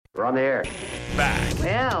We're on the air. Back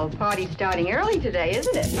Well, party's starting early today,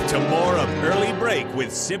 isn't it? to more of Early Break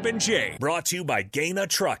with Sip and Jay, brought to you by Gaina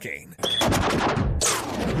Trucking. On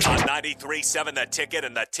 93.7 The Ticket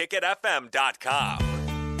and theticketfm.com.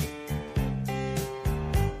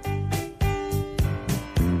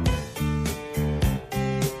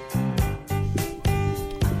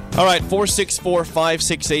 All right,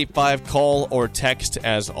 464-5685, call or text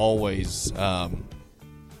as always.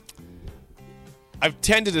 I've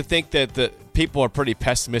tended to think that the people are pretty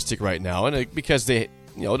pessimistic right now, and because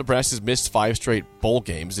Nebraska's missed 5 straight bowl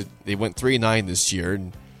games. They went 3-9 this year,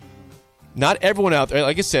 and not everyone out there.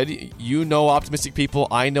 Like I said, you know optimistic people.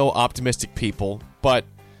 I know optimistic people, but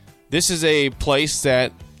this is a place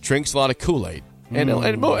that drinks a lot of Kool-Aid. And a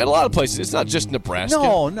lot of places, it's not just Nebraska.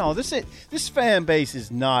 No, this fan base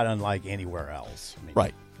is not unlike anywhere else. I mean,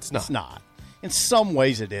 Right, it's not. It's not. In some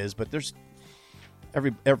ways it is, but there's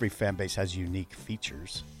every fan base has unique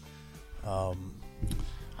features. I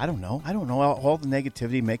don't know. All the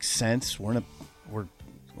negativity makes sense. We're in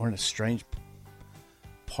a strange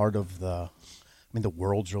part of the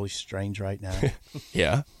world's really strange right now.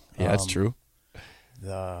 Yeah, that's true.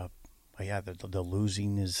 The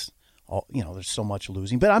losing is all, there's so much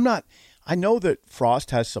losing, but I know that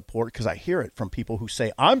Frost has support because I hear it from people who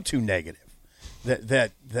say I'm too negative,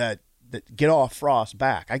 that get off Frost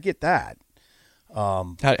back. I get that.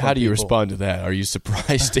 How do you respond to that? Are you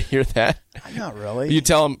surprised to hear that? Not really. You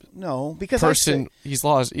tell him no, because he's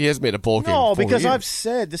lost. He has made a bowl game. No, in 4 because years. I've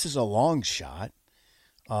said this is a long shot,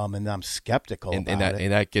 and I'm skeptical about it.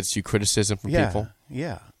 And that gets you criticism from people.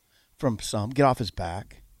 Yeah, from some. Get off his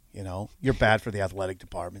back. You're bad for the athletic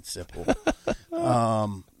department, Sipple.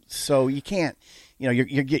 So you can't. You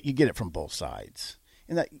get it from both sides,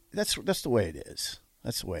 and that's the way it is.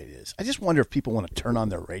 That's the way it is. I just wonder if people want to turn on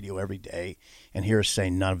their radio every day and hear us say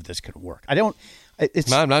none of this could work. I don't.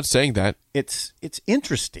 I'm not saying that. It's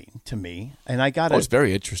interesting to me, and I got. It's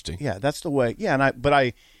very interesting. Yeah, that's the way. Yeah, but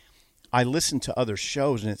I listen to other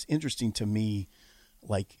shows, and it's interesting to me.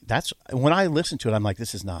 Like that's when I listen to it, I'm like,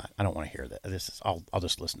 this is not. I don't want to hear that. This is. I'll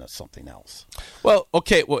just listen to something else. Well,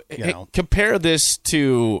 okay. Well, compare this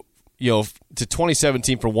to to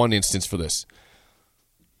 2017 for one instance. For this,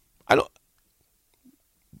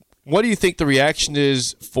 what do you think the reaction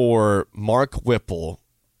is for Mark Whipple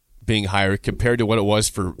being hired compared to what it was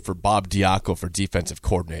for Bob Diaco for defensive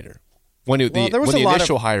coordinator? When the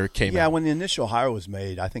initial hire came out. Yeah, when the initial hire was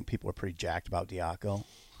made, I think people were pretty jacked about Diaco.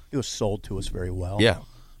 It was sold to us very well. Yeah.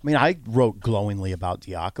 I mean, I wrote glowingly about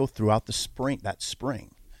Diaco throughout that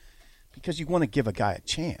spring, because you want to give a guy a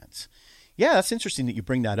chance. Yeah, that's interesting that you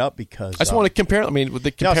bring that up because I just want to compare. I mean, with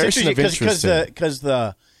the comparison of interest, because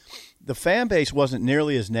the fan base wasn't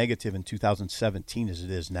nearly as negative in 2017 as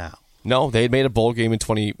it is now. No, they had made a bowl game in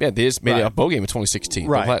they just made a bowl game in 2016.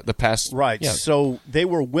 Right. The past. Right. Yeah. So they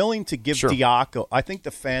were willing to give Diaco. I think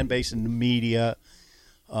the fan base and the media,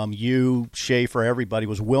 you, Schaefer, everybody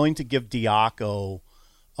was willing to give Diaco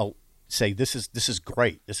say this is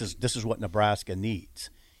great. This is what Nebraska needs.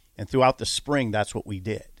 And throughout the spring, that's what we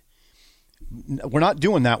did. We're not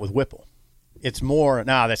doing that with Whipple. It's more,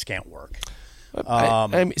 this can't work. I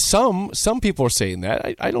mean, some people are saying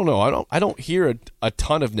that. I don't know. I don't hear a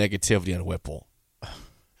ton of negativity on Whipple.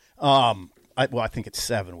 I think it's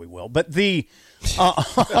 7. We will, but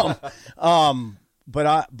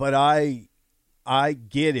I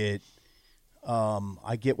get it.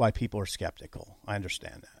 I get why people are skeptical. I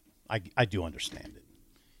understand that. I do understand it,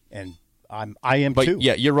 and I am too.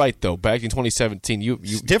 Yeah, you're right though. Back in 2017,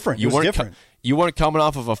 it's different. You it was weren't different. You weren't coming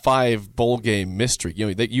off of a 5 bowl game mystery.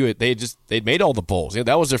 They'd made all the bowls.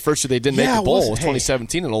 That was their first year they didn't make a bowl. It was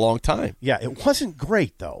 2017 in a long time. Yeah, it wasn't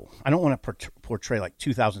great though. I don't want to portray like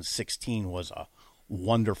 2016 was a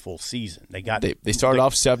wonderful season. They started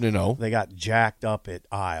off 7-0. They got jacked up at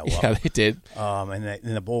Iowa. Yeah, they did. And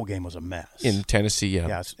the bowl game was a mess in Tennessee. Yeah.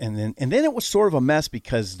 Yes, and then it was sort of a mess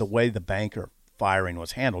because the way the banker firing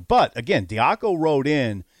was handled. But again, Diaco rode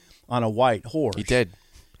in on a white horse. He did,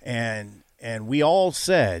 and we all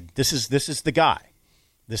said this is the guy.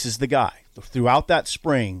 This is the guy. Throughout that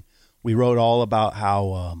spring, we wrote all about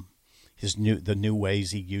how the new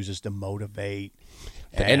ways he uses to motivate.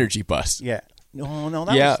 The energy bus. Yeah. No,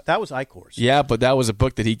 that was Icor's. Yeah, but that was a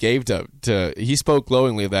book that he gave to he spoke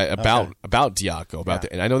glowingly about Diaco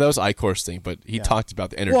and I know that was Icor's thing, but he talked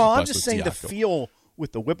about the energy bus. Well, I'm just saying Diaco. The feel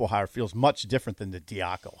with the Whipple hire feels much different than the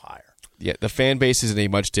Diaco hire. Yeah, the fan base is in a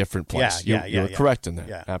much different place. You're correct in that.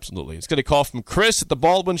 Yeah. Absolutely. It's going to call from Chris at the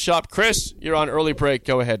Baldwin Shop. Chris, you're on early break.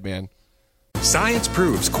 Go ahead, man. Science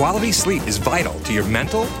proves quality sleep is vital to your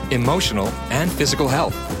mental, emotional, and physical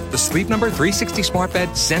health. The Sleep Number 360 smart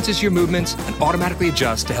bed senses your movements and automatically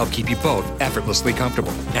adjusts to help keep you both effortlessly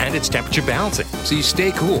comfortable. And it's temperature balancing, so you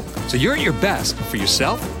stay cool. So you're at your best for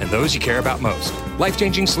yourself and those you care about most.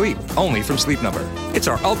 Life-changing sleep, only from Sleep Number. It's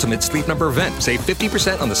our ultimate Sleep Number event. Save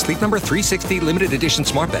 50% on the Sleep Number 360 limited edition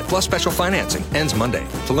smart bed, plus special financing. Ends Monday.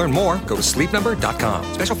 To learn more, go to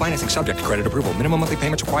sleepnumber.com. Special financing subject to credit approval. Minimum monthly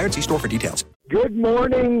payments required. See store for details. Good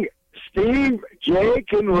morning, Steve,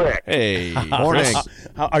 Jake, and Rick. Hey, morning.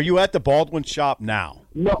 Are you at the Baldwin shop now?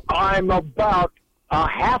 No, I'm about a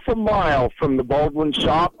half a mile from the Baldwin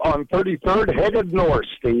shop on 33rd, headed north,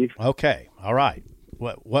 Steve. Okay, all right.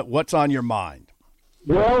 What's on your mind?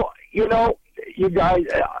 Well, you guys,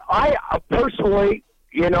 I personally,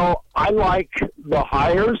 I like the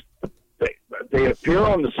hires. They appear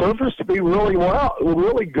on the surface to be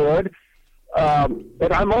really good.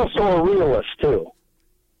 But I'm also a realist too.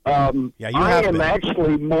 I am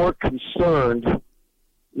actually more concerned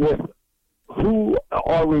with who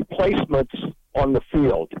are replacements on the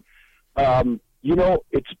field.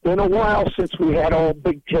 It's been a while since we had all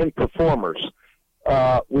Big Ten performers.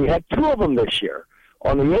 We had two of them this year.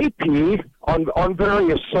 On the AP, on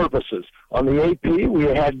various services. On the AP, we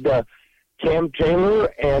had Cam Taylor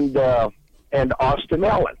and Austin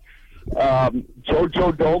Allen.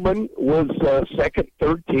 JoJo Dolman was second,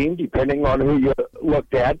 third team, depending on who you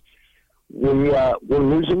looked at. We're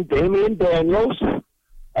losing Damian Daniels.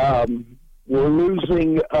 We're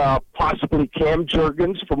losing possibly Cam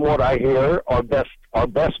Jurgens, from what I hear, our best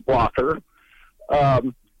blocker.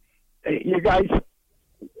 You guys,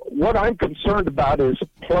 what I'm concerned about is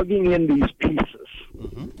plugging in these pieces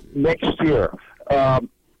next year.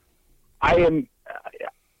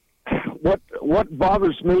 What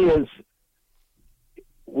bothers me is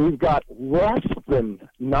we've got less than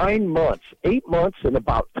 9 months, 8 months and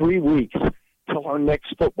about 3 weeks till our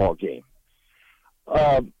next football game.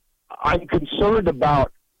 I'm concerned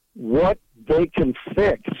about what they can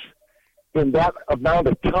fix in that amount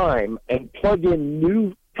of time and plug in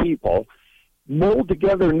new people, mold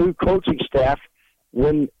together new coaching staff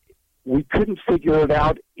when we couldn't figure it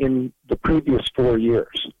out in the previous 4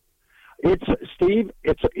 years. Steve,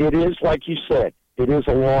 it is like you said, it is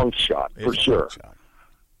a long shot for sure.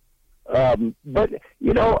 But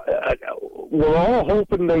we're all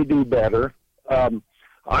hoping they do better. I'm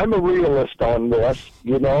a realist on this,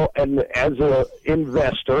 and as an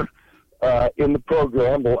investor in the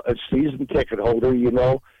program, a season ticket holder,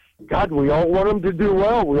 God, we all want them to do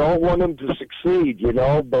well. We all want them to succeed,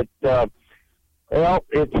 But I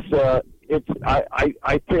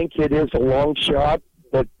think it is a long shot.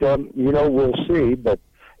 But, we'll see. But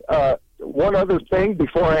one other thing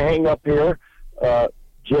before I hang up here,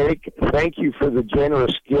 Jake, thank you for the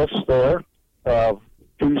generous gifts there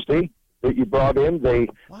Tuesday that you brought in. They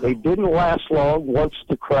didn't last long once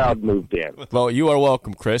the crowd moved in. Well, you are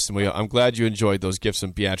welcome, Chris, and I'm glad you enjoyed those gifts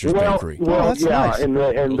from Beatrice Bakery. Well, that's yeah, nice. and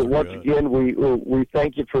once again, we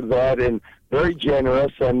thank you for that, and very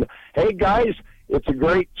generous. And, hey, guys, it's a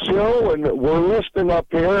great show, and we're listening up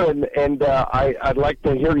here, and I'd like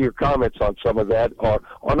to hear your comments on some of that,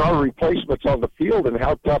 on our replacements on the field and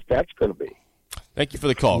how tough that's going to be. Thank you for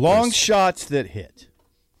the call, Long Chris. shots that hit.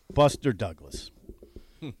 Buster Douglas.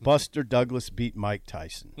 Buster Douglas beat Mike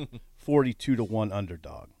Tyson. 42-1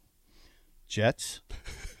 underdog. Jets,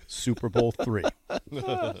 Super Bowl III.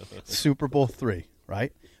 Super Bowl III,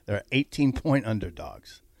 right? They're 18-point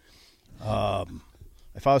underdogs.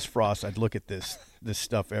 If I was Frost, I'd look at this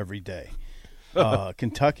stuff every day.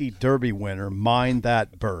 Kentucky Derby winner, Mind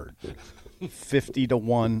That Bird,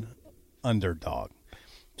 50-1 underdog.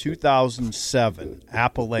 2007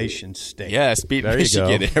 Appalachian State. Yes, beat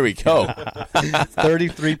Michigan. There we go.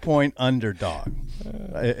 33-point underdog.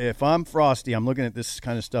 If I'm Frosty, I'm looking at this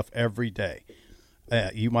kind of stuff every day.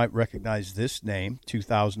 You might recognize this name,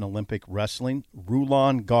 2000 Olympic wrestling,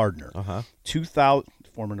 Rulon Gardner. 2000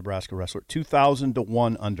 former Nebraska wrestler,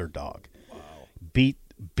 2000-1 underdog. Wow. Beat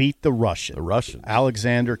the Russian. The Russians.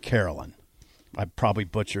 Alexander Karelin. I probably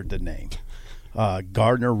butchered the name.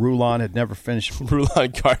 Gardner Rulon had never finished.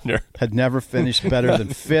 Rulon Gardner had never finished better than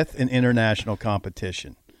fifth in international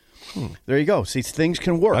competition. There you go. See, things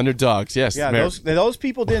can work. Underdogs, yes. Yeah, those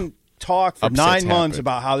people didn't talk for 9 months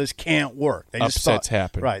about how this can't work. They just Upsets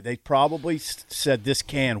happen. Right. They probably said this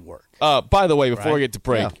can work. By the way, before we get to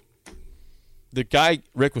break, the guy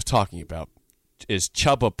Rick was talking about is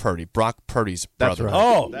Chubba Purdy, Brock Purdy's brother. Right.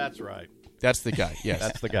 Oh, that's right. That's the guy. Yes,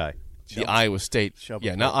 that's the guy. The Iowa State,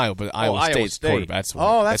 Chubba not Iowa, but Iowa State's quarterback.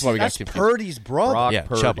 That's why we got confused. Purdy's brother. Brock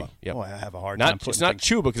Purdy. Chubba. Yep. I have a hard time. It's not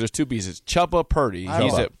Chuba because there's two B's. It's Chubba Purdy.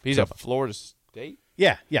 He's at Florida State.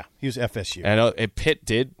 Yeah, he was FSU. And Pitt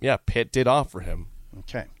did offer him.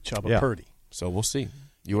 Okay, Chubba Purdy. So we'll see.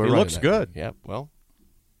 You were He right. looks good. Yeah, well,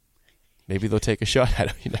 maybe they'll take a shot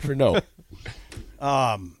at him. You never know.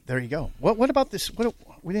 There you go. What about this?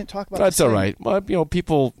 We didn't talk about That's this all thing. right. Well,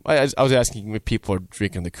 people. I was asking if people are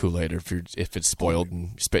drinking the Kool-Aid or if it's spoiled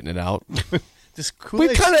and spitting it out. Does Kool-Aid,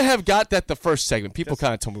 We kind of have got that the first segment. People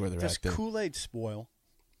kind of told me where they're does at. Does Kool-Aid spoil?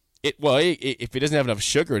 if it doesn't have enough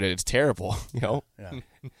sugar in it, it's terrible. You know, Yeah,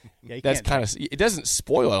 you that's can't kind of. It doesn't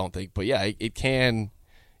spoil, I don't think, but yeah, it can.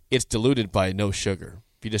 It's diluted by no sugar.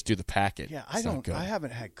 If you just do the packet, Yeah, it's not good. I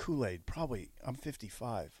haven't had Kool-Aid. I'm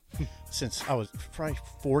 55 since I was probably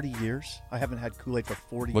 40 years. I haven't had Kool-Aid for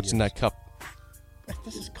 40 years. What's in that cup?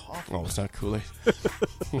 This is coffee. Oh, it's not Kool-Aid.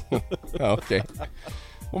 Oh, okay.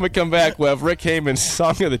 When we come back, we'll have Rick Heyman's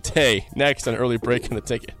Song of the Day next on Early Break in the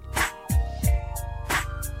Ticket.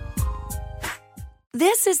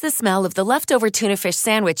 This is the smell of the leftover tuna fish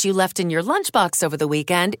sandwich you left in your lunchbox over the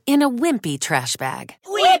weekend in a wimpy trash bag.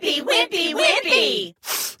 Wimpy, wimpy, wimpy!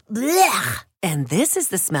 Blech! And this is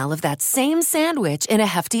the smell of that same sandwich in a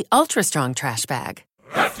hefty, ultra-strong trash bag.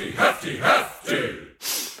 Hefty, hefty, hefty!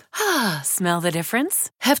 Smell the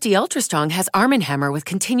difference? Hefty Ultra Strong has Arm & Hammer with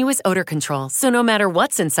continuous odor control, so no matter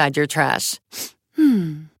what's inside your trash,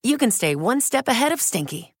 you can stay one step ahead of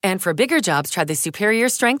stinky. And for bigger jobs, try the superior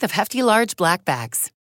strength of Hefty Large Black Bags.